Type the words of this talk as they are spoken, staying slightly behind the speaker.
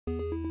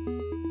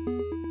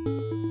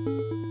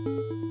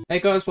Hey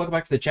guys, welcome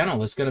back to the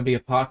channel. It's going to be a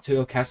part 2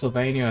 of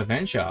Castlevaina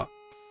Adventure.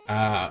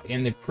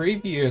 In the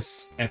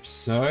previous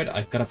episode,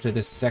 I got up to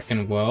the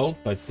second world,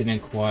 but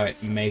didn't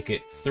quite make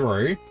it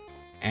through.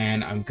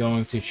 And I'm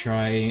going to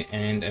try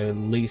and at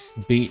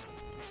least beat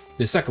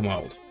the second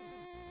world.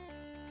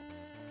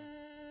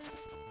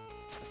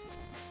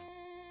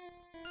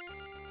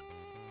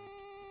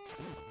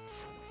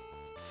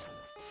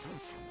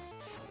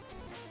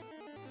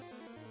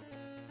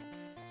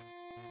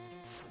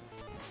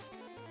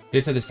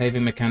 Due to the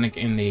saving mechanic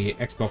in the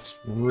Xbox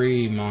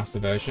Remaster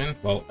version,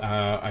 well,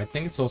 I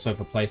think it's also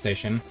for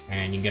PlayStation,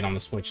 and you can get on the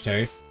Switch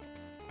too.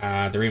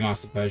 The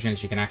remastered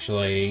versions, you can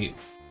actually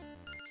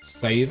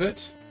save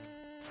it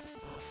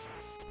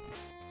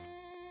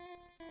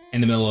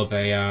in the middle of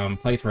a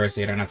playthrough,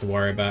 so you don't have to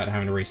worry about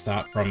having to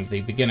restart from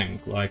the beginning,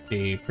 like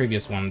the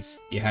previous ones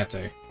you had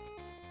to.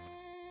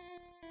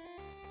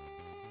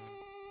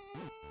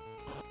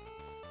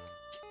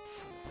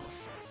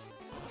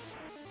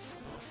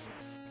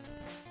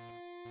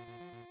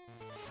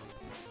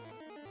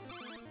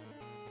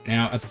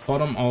 Now, at the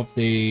bottom of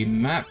the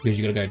map, because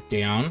you gotta go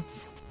down,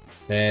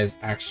 there's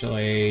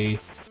actually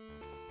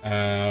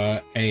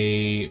sort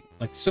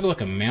of like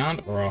a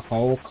mound or a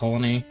whole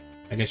colony,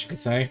 I guess you could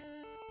say,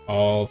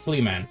 of flea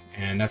men,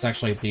 and that's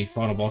actually the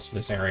final boss for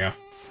this area.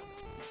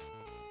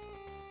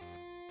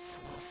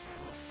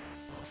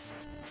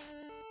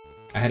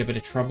 I had a bit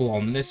of trouble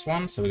on this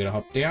one, so we're gonna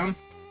hop down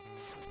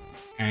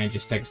and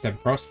just take a step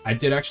across. I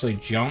did actually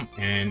jump,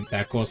 and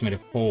that caused me to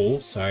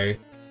fall, so you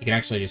can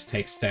actually just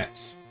take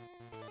steps.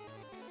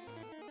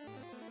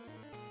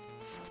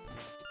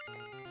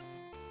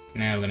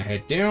 Now we're going to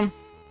head down.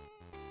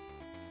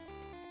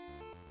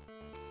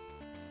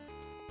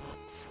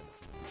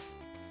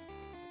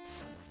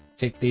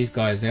 Take these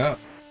guys out,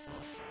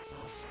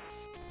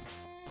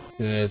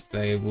 because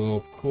they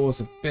will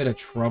cause a bit of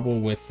trouble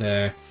with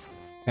their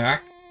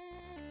attack.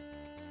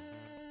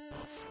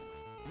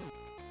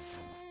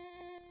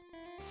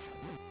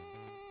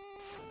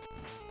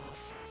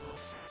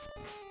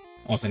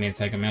 Also need to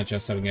take them out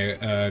just so we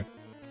can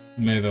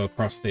move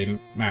across the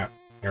map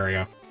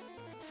area.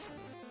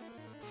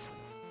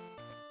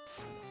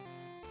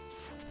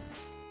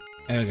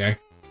 There we go.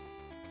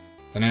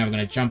 So now we're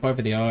going to jump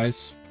over the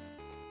eyes.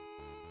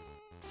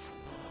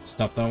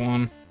 Stop that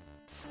one.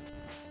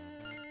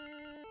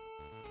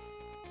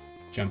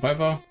 Jump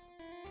over.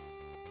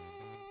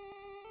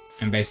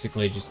 And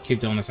basically just keep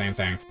doing the same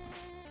thing.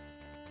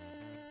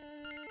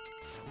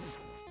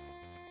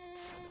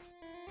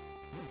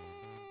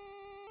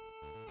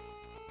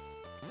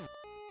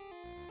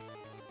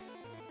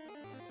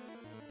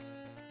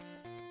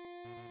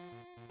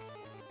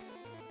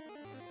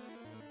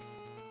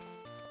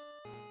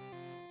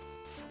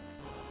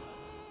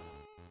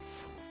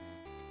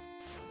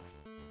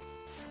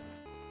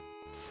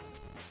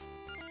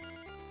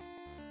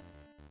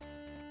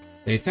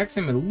 The attack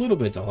seem a little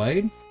bit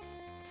delayed.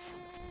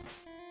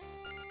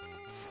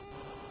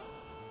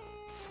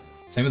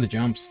 Same with the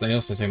jumps, they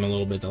also seem a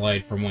little bit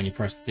delayed from when you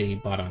press the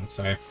button,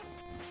 so...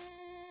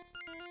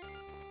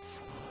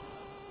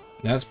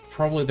 that's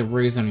probably the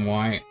reason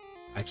why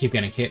I keep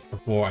getting hit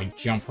before I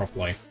jump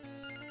properly.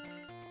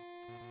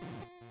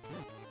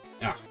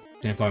 Ah,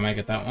 didn't quite make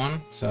it that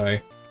one, so...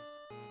 I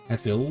have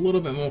to be a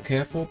little bit more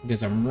careful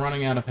because I'm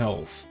running out of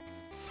health.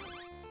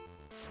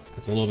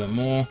 That's a little bit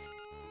more.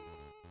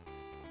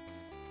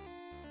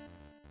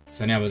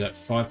 So now we've got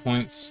 5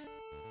 points.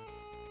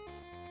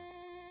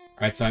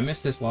 Alright, so I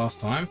missed this last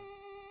time.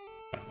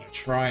 But I'm going to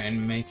try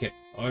and make it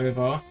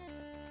over.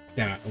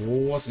 Damn it, it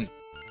wasn't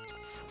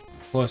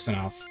close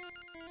enough.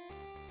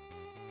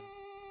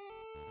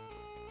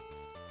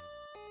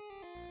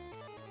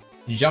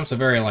 The jumps are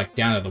very, like,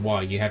 down to the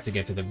wire. You have to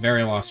get to the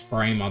very last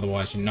frame,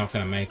 otherwise you're not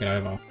going to make it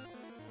over.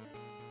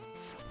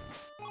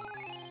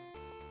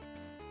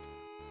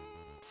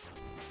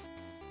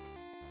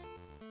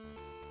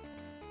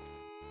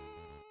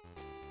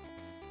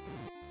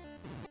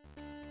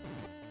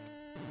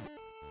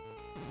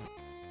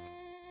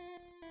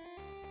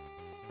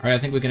 Alright, I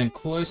think we're getting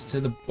close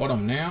to the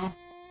bottom now.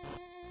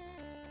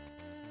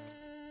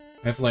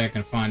 Hopefully I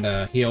can find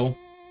a heal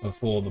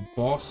before the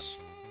boss.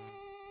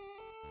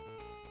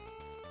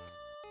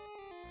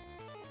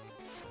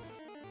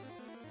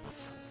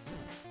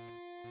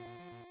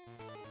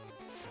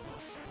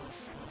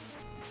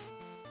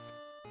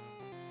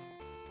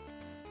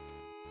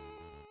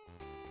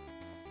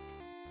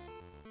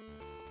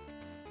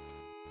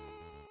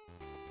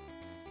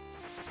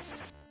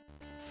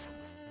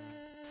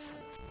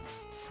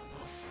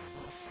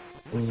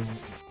 Ooh,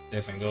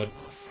 this ain't good.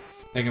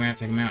 Take him out,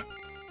 take him out.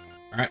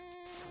 Alright.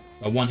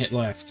 Got one hit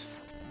left.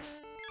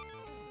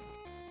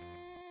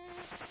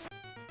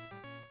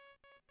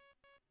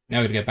 Now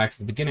we gotta get back to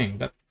the beginning.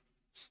 That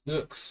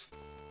sucks.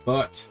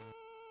 But...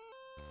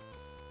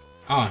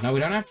 oh, no,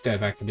 we don't have to go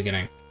back to the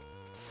beginning.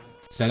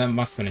 So that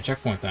must have been a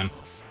checkpoint then.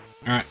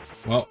 Alright,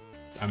 well,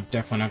 I'm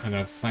definitely not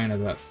gonna complain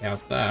about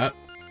that.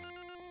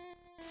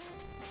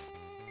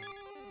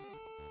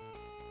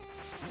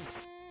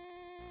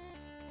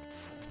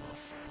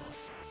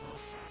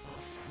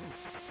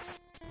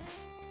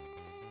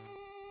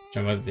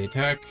 Jump over the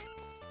attack.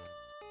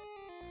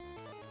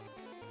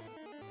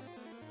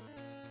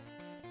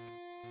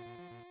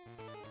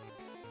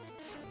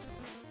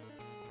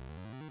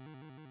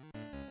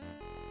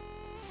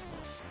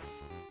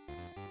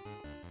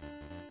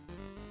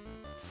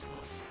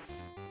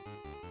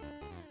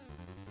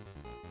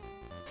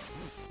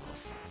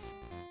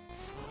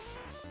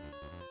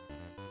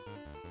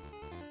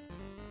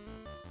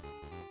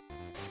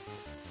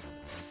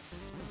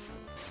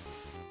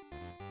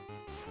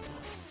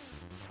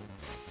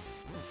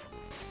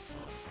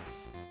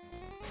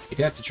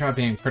 You have to try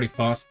being pretty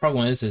fast. The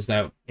problem is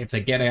that if they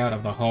get out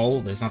of the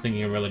hole, there's nothing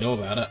you can really do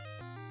about it.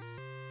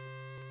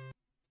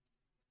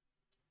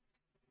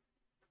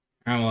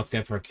 Alright, we'll have to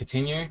go for a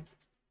continue.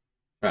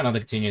 Try another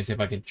continue, see if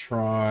I can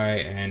try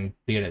and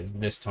beat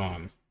it this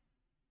time.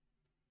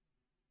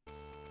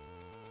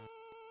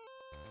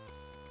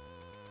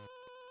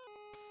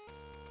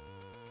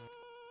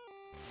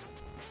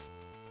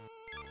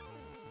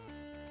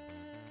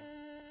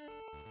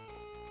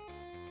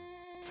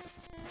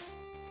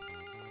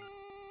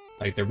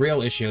 Like, the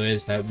real issue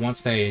is that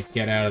once they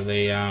get out of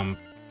the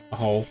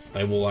hole,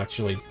 they will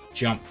actually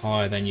jump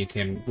higher than you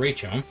can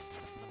reach them.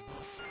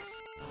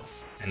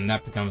 And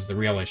that becomes the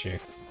real issue.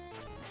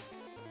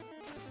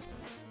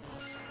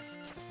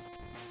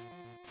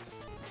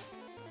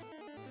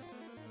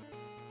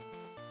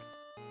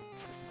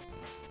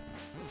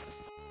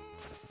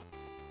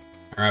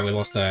 Alright, we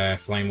lost our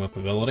Flame Whip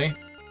ability.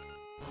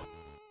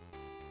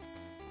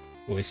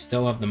 We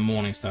still have the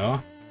Morning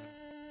Star.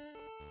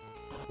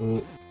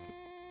 Ooh.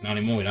 Not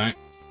anymore, we don't.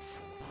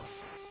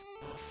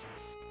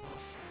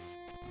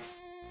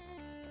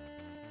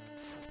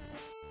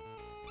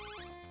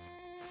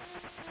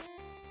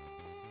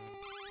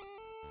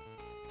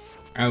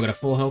 Alright, we got a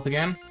full health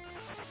again.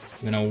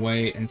 I'm gonna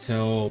wait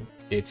until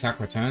the attack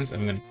returns.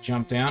 I'm gonna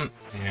jump down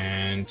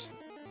and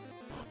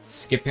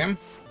skip him.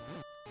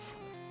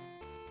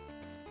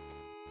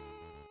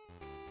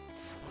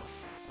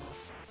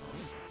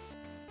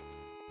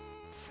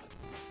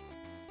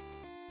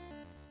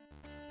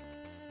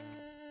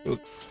 Ooh,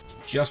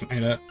 just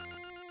made it.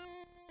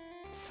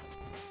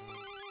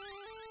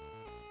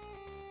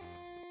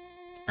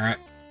 Alright.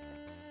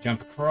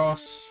 Jump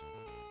across.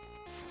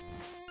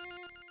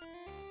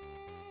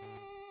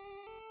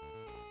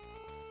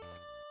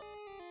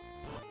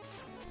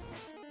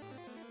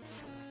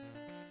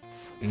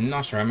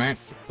 Nice try, mate,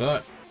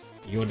 but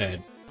you're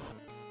dead.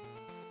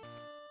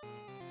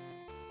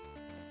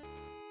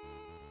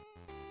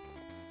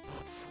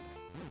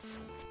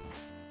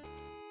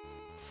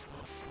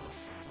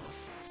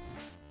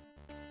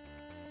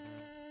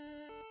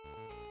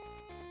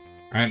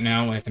 Right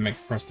now, we have to make it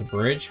across the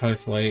bridge.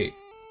 Hopefully...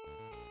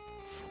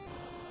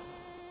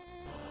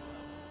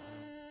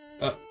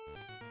 Oh,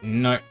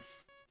 no.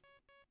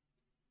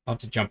 I'll have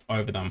to jump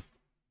over them.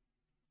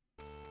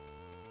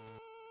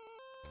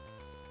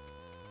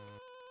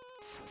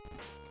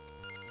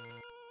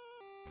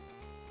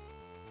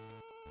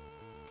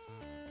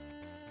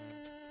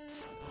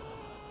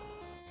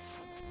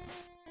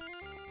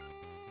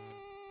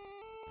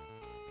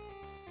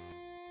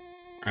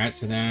 Alright,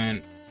 so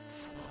then...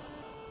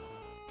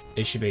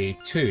 It should be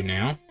 2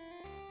 now.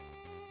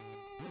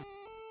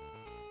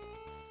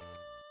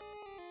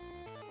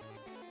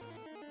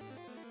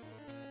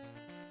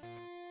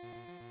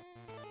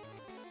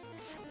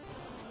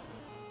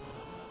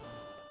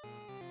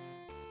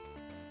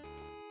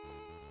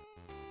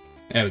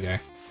 There we go.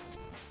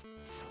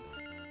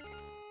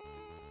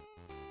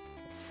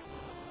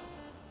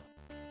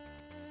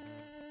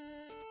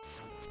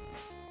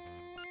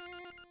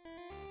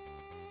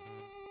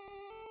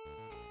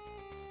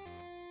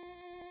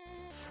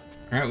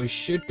 Alright, we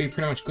should be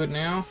pretty much good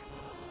now.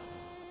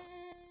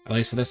 At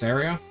least for this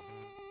area.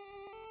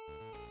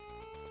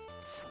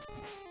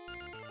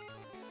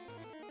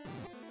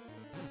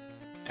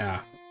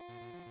 Ah.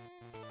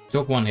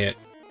 Took 1 hit.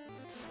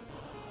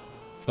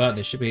 But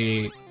there should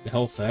be the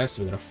health there,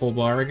 so we've got a full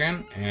bar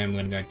again, and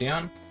we're gonna go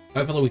down.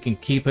 Hopefully we can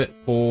keep it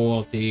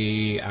for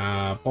the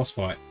boss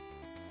fight.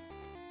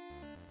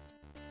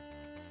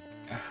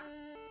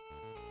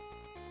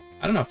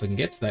 I don't know if we can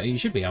get to that. You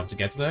should be able to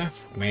get to there.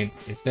 I mean,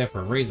 it's there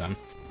for a reason.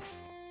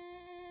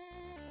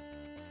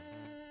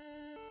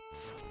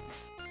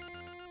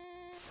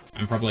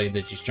 I'm probably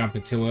either just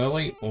jumping too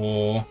early,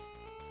 or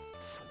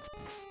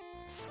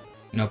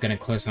not getting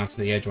close enough to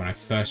the edge when I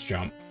first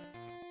jump.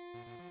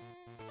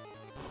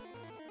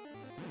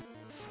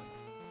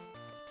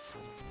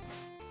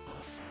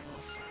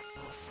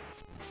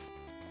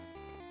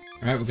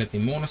 Alright, we'll get the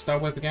Morning Star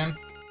Whip again.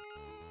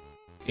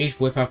 Each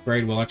whip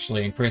upgrade will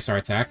actually increase our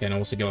attack and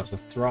also give us a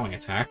throwing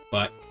attack,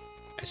 but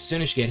as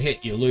soon as you get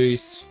hit, you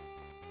lose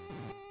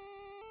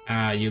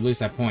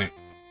that point.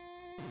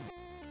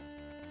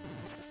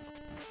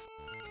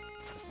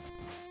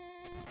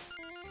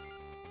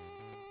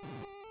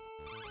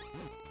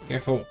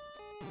 Careful.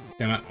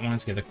 Damn it, I wanted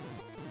to get the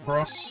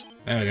cross.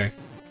 There we go.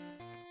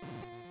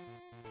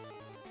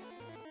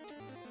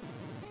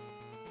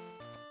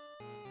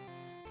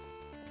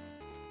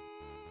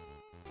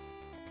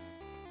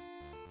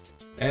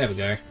 There we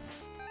go.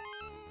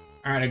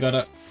 Alright, I got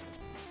it.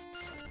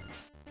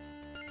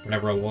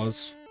 Whatever it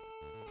was.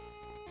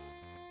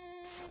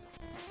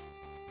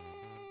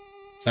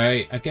 So,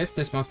 I guess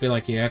this must be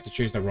like you have to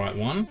choose the right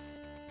one.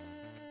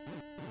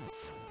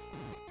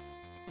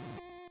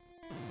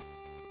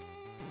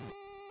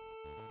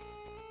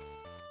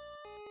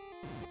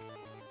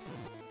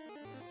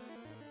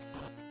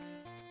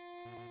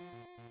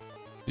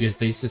 Because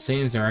these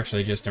scenes are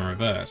actually just in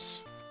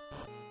reverse.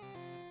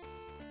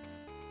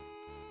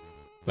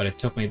 But it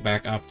took me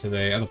back up to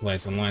the other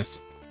place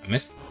unless I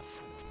missed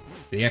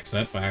the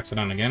exit by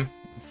accident again.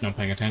 Not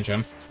paying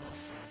attention.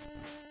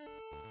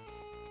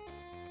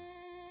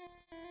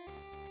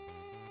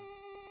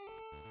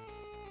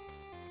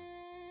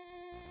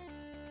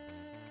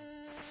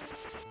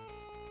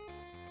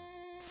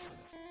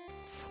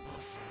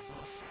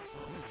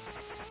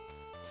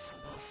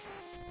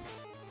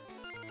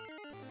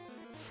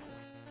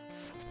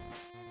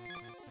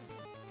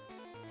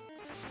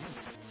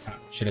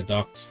 Should have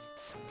ducked.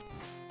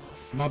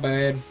 My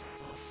bad.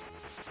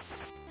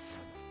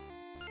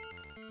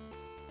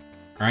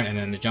 Alright, and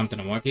then the jump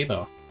didn't work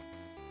either.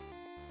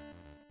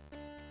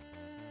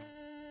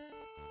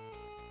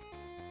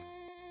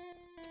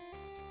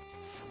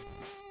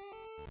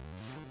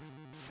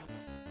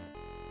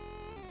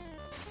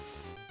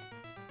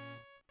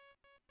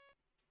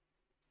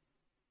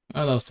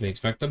 Well, that was to be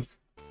expected.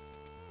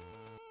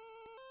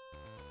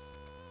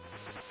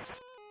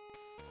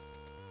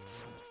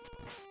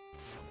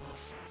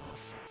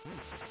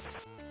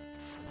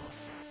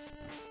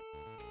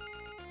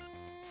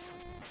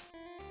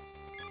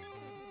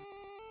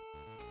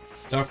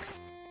 Duck.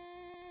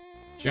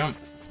 Jump.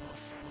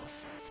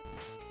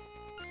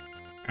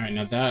 Alright,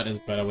 now that is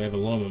better. We have a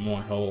little bit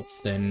more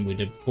health than we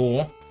did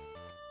before.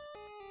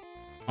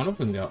 I don't know if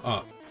we can go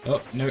up.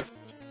 Oh, no.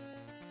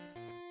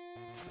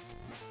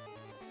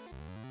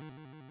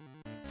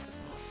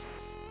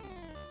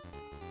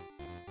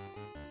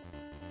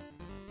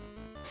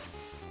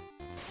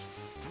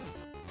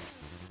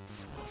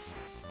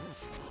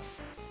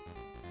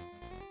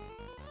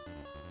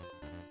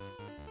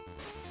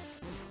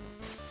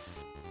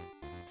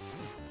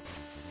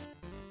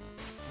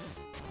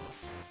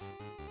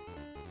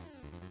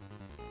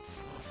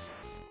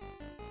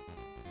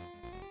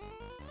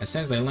 As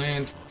soon as they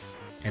land,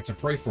 it's a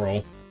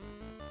free-for-all.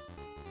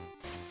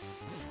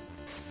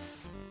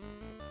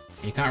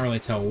 You can't really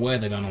tell where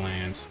they're gonna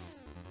land.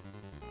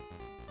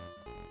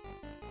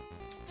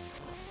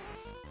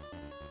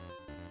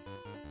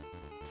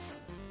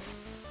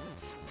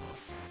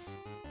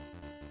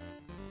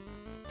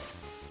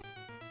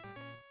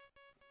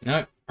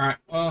 No, alright,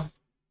 well,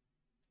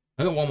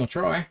 I got one more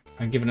try.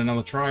 I'll give it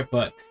another try,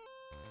 but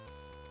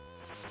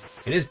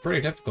it is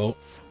pretty difficult.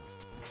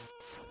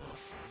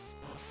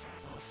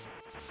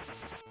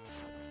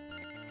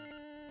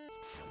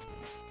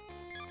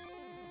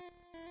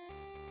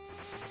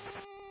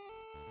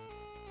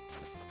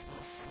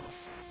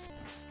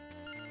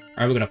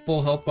 Alright, we got a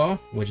full health bar,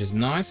 which is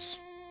nice.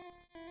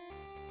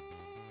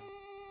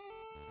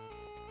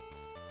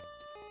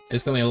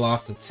 It's gonna be a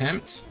last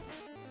attempt.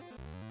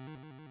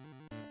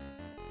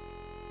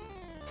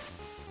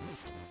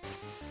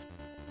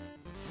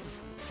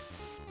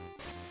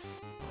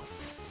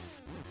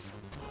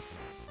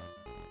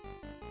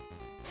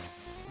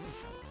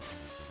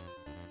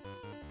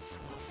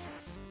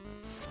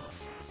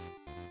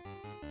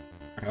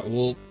 Alright,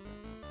 well,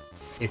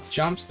 it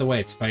jumps the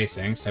way it's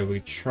facing, so we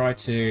try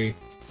to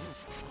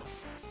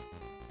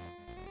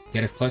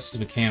get as close as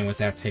we can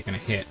without taking a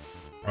hit.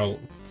 Or,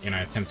 you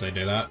know, attempt to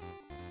do that.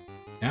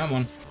 Come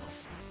on.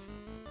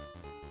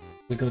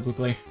 Quickly,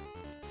 quickly.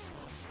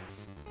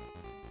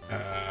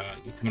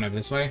 You coming over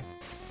this way?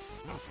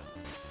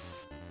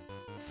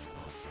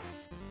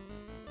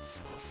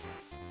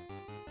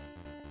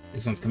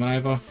 This one's coming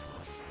over.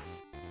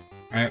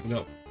 Alright, we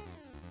got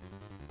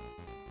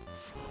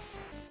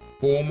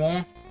 4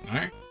 more.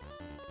 Alright.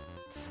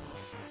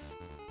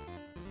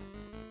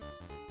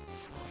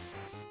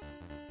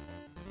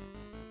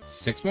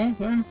 Six more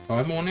then?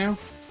 5 more now?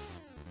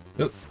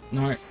 Oh,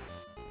 no.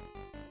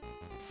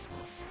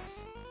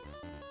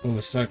 Oh, we're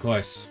so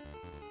close.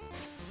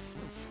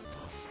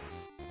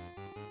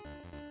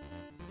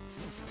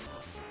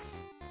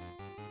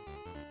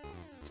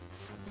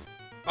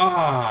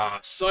 Ah,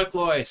 so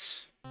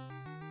close.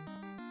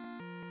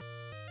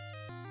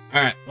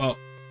 Alright, well,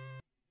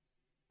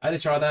 I had to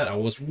try that. I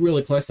was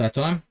really close that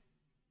time.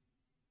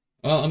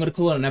 Well, I'm going to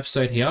call it an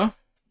episode here.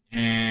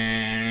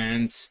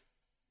 And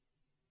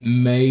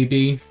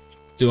maybe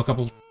do a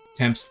couple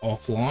attempts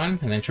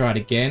offline and then try it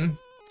again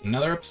in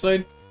another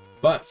episode.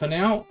 But for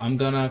now, I'm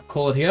gonna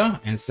call it here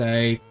and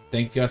say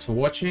thank you guys for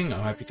watching.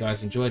 I hope you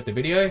guys enjoyed the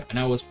video. I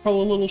know it was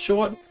probably a little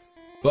short,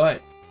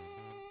 but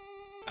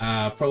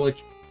probably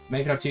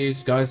make it up to you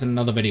guys in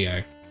another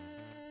video.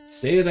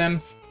 See you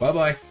then. Bye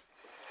bye.